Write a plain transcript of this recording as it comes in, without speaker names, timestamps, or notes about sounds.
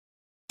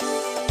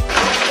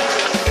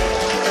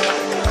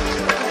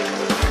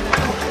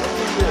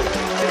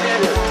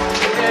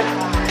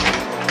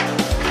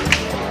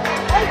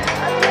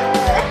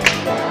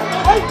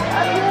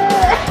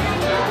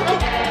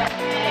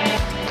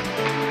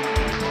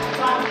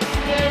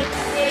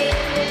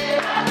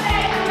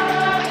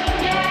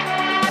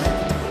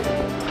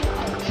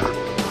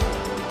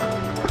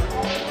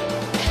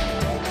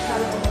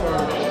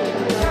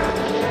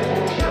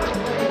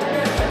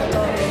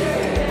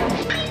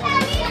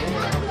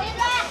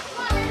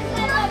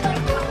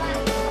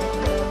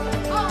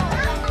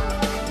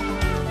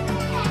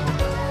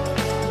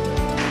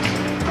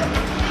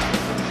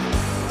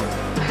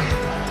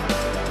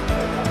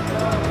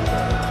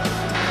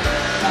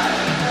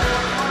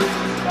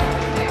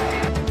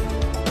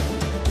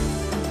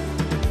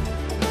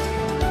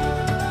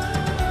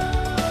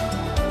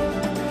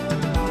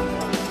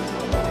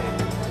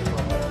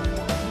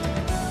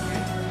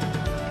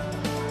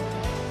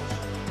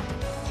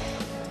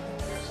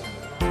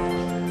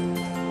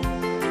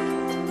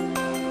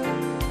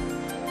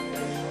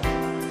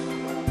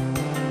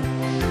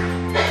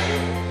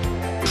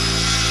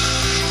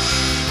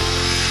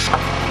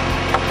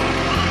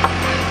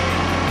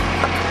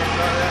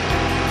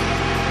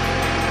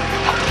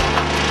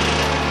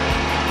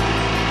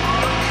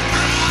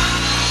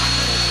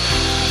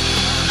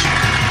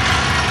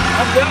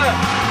Down,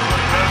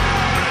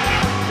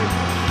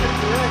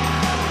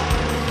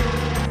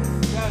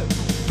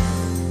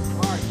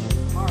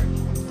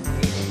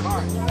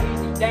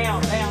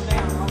 down,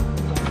 down.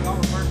 Y'all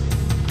are perfect.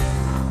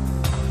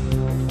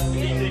 You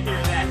need to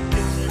hear that.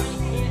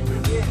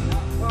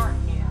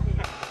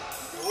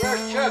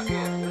 Where's Chuck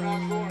at? We're not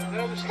going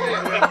another step.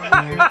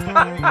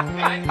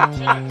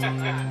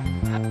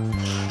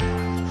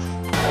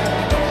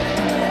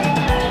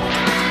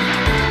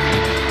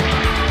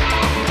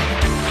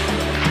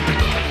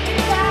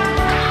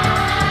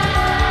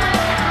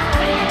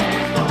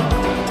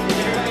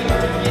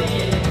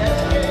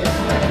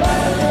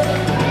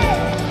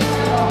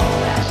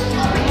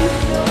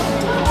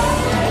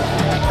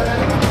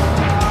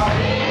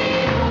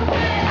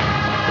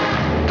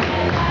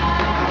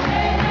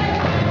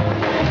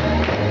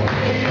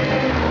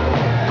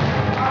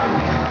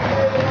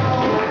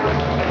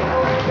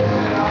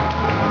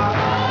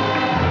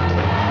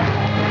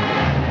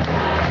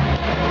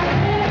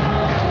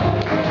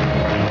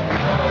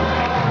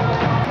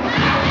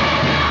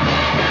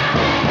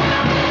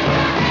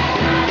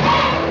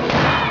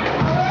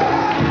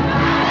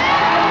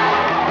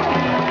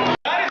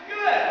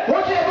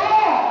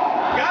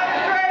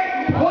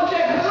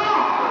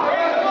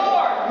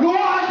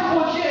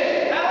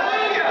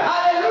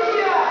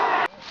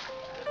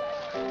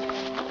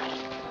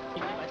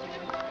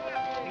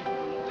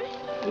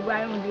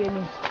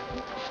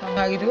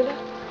 How you do that?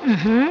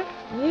 Mhm.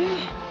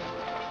 Oui.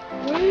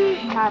 Oui.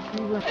 Happy.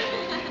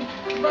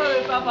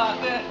 Brother, papa,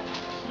 man.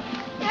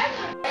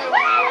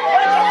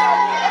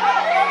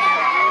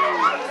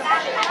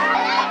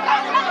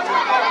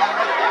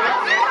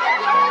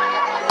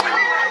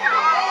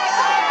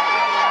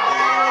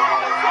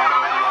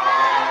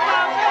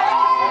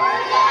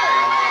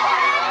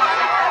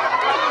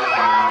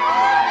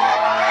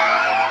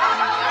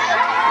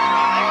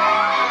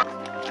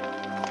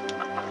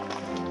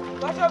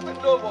 Watch out for the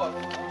door, boy.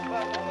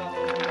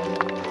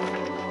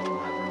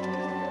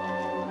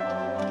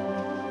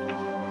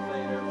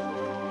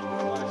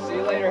 See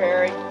you later,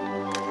 Harry.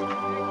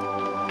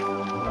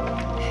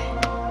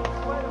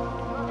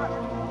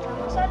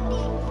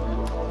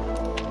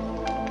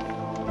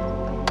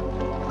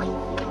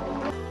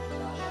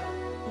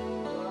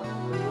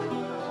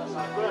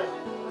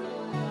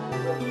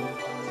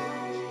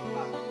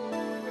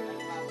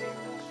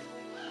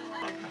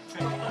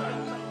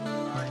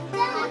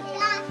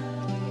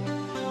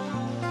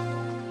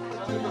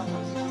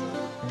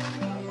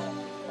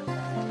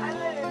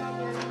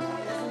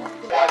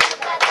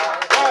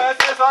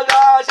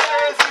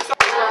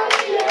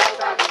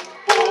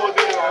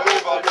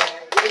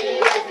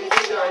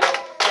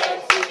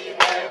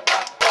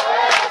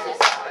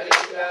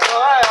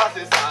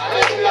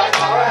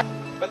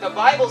 But the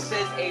Bible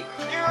says a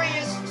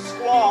furious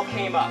squall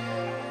came up,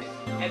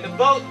 and the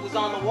boat was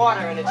on the water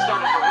and it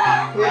started to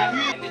rock.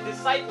 And the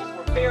disciples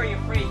were very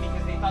afraid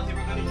because they thought they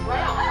were going to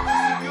drown.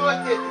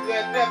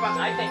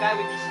 I think I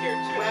would be scared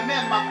too.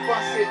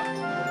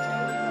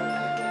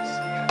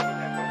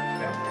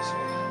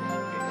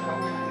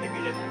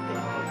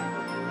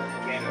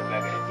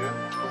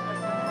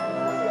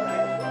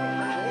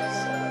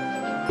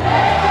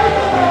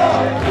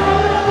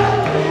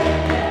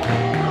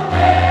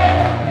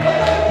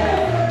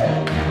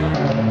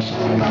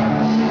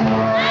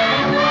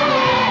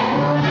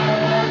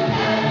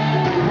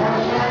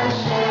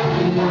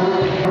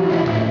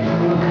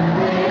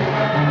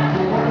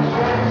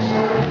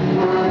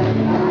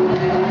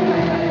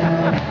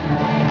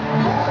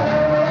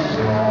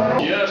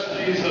 Yes,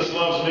 Jesus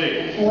loves me.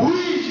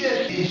 Oui,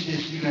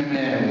 Jésus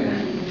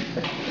m'aime.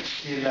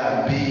 C'est la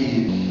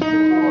Bible.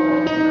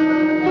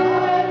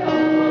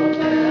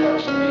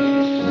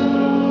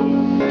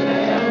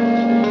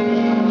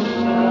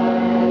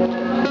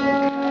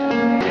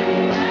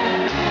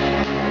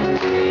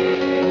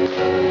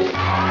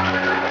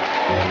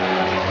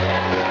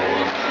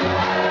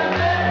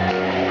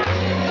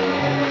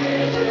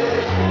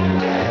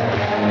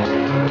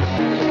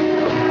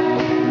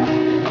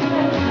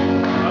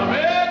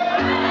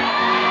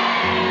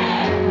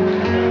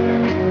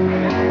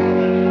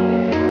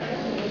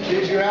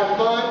 Did you have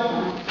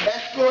fun?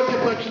 Let's go to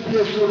put your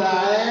pistol down.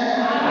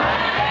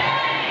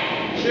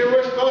 See,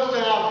 we're supposed to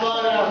have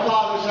fun in our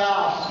Father's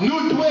house.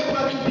 Nous devons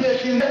pas tout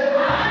piéger.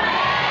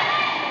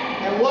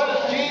 And what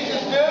does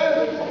Jesus do?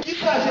 Qui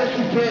ça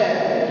Jésus fait?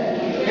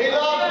 He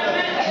loves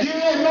us. Il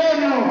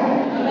aime nous.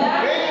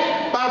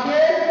 Pas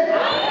vrai?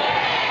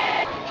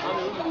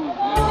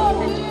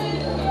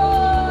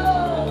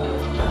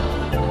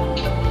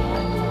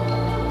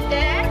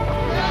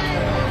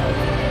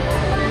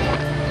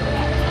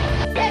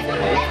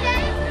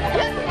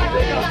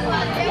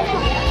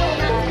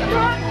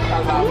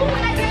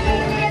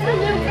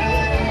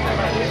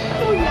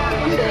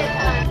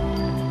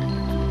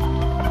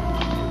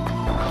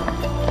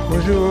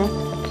 Bonjour.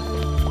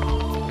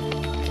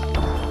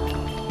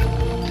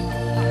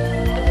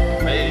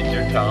 Hey, it's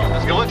your Tom.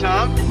 Let's go,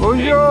 Tom.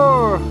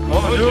 Bonjour.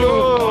 Bonjour.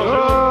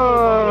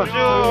 Oh,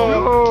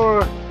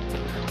 bonjour.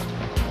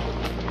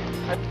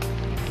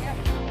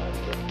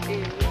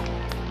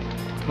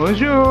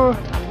 Bonjour.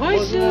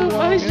 Bonjour,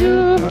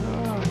 bonjour.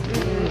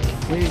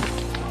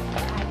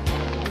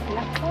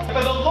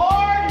 For the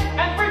Lord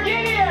and for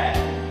Gideon.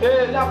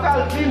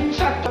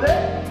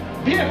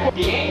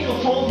 The angel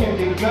told him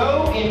to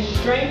go in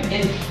strength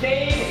and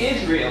save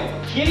Israel.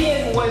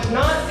 Gideon was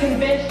not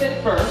convinced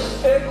at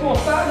first,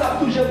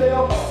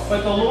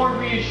 but the Lord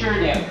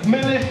reassured him.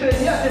 Amen.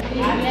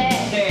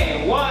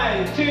 Okay,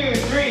 1, 2,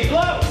 3,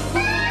 blow!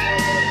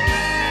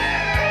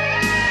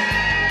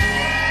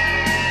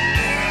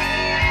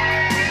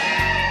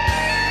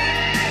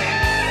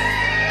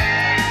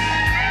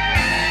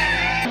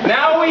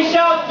 Now we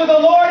shout for the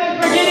Lord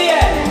and for Gideon!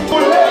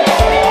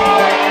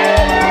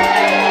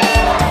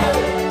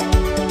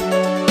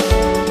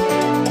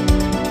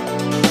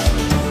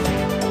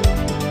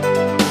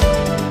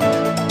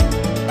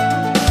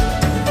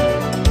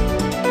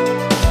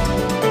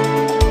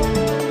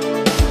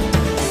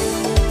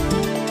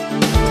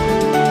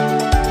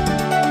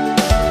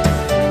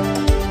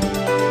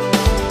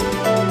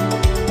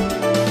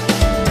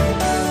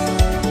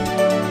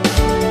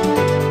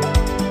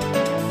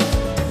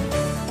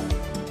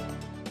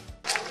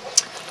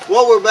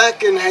 Well, we're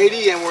back in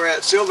Haiti and we're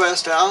at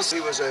Sylveste's house. He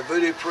was a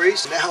voodoo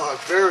priest, now a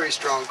very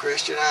strong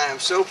Christian. I am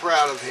so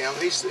proud of him.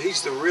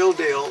 He's the real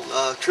deal,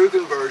 true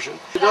conversion.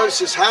 You notice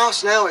his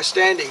house now is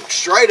standing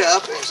straight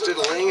up instead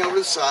of leaning over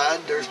the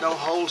side. There's no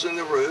holes in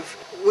the roof.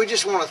 We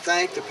just want to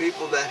thank the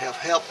people that have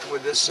helped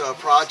with this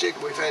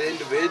project. We've had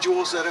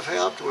individuals that have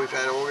helped. We've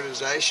had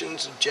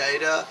organizations,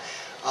 Jada,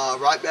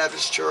 Right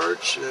Baptist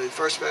Church, the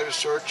First Baptist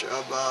Church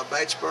of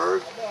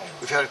Batesburg.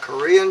 We've had a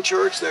Korean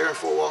church there in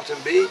Fort Walton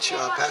Beach,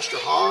 Pastor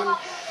Han.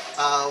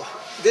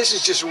 This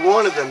is just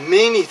one of the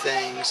many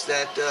things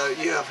that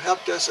you have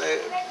helped us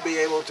be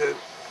able to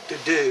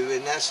do,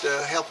 and that's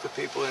to help the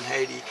people in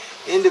Haiti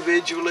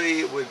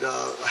individually with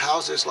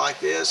houses like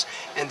this,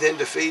 and then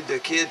to feed the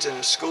kids in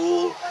a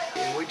school.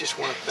 And we just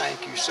want to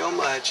thank you so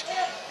much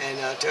and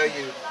tell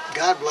you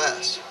God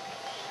bless.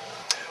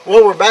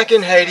 Well, we're back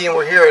in Haiti and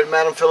we're here at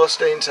Madame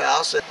Philistine's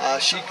house.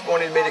 She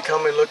wanted me to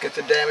come and look at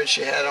the damage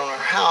she had on her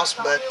house,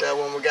 but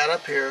when we got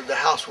up here, the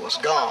house was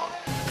gone.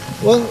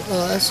 Well,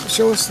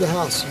 show us the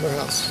house, her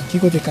house. So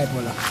her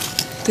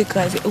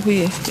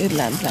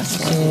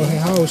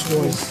house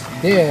was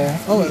there.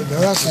 Oh,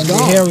 the house is and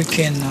gone. here we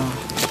can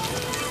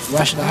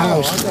wash the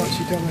house. I thought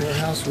she told me her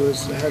house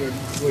was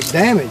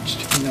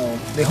damaged. No,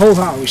 the whole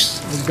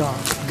house is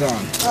gone.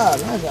 Ah,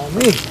 that's on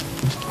me.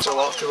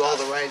 So through all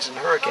the rains and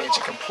hurricanes,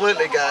 it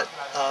completely got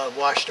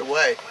washed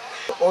away.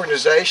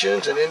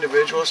 Organizations and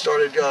individuals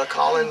started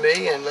calling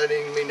me and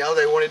letting me know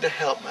they wanted to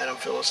help Madame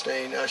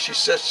Philistine. She's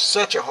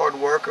such a hard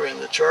worker in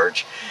the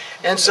church,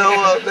 and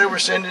so they were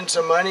sending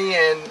some money,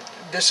 and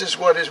this is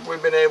what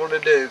we've been able to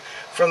do.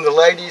 From the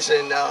ladies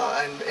in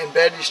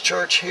Betty's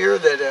church here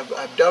that have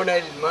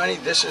donated money,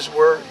 this is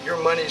where your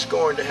money is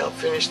going to help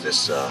finish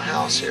this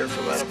house here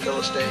for Madame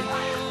Philistine.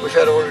 We've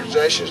had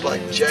organizations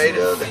like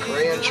Jada, the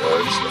Korean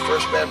Church, the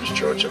First Baptist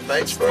Church of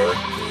Batesburg,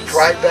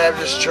 Right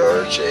Baptist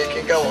Church. It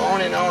can go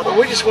on and on. But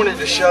we just wanted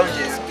to show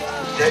you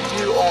that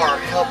you are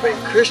helping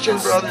Christian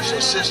brothers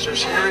and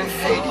sisters here in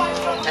Haiti,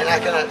 and I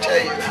cannot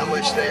tell you how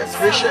much they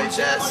appreciate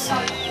that.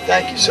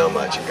 Thank you so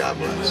much, and God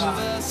bless.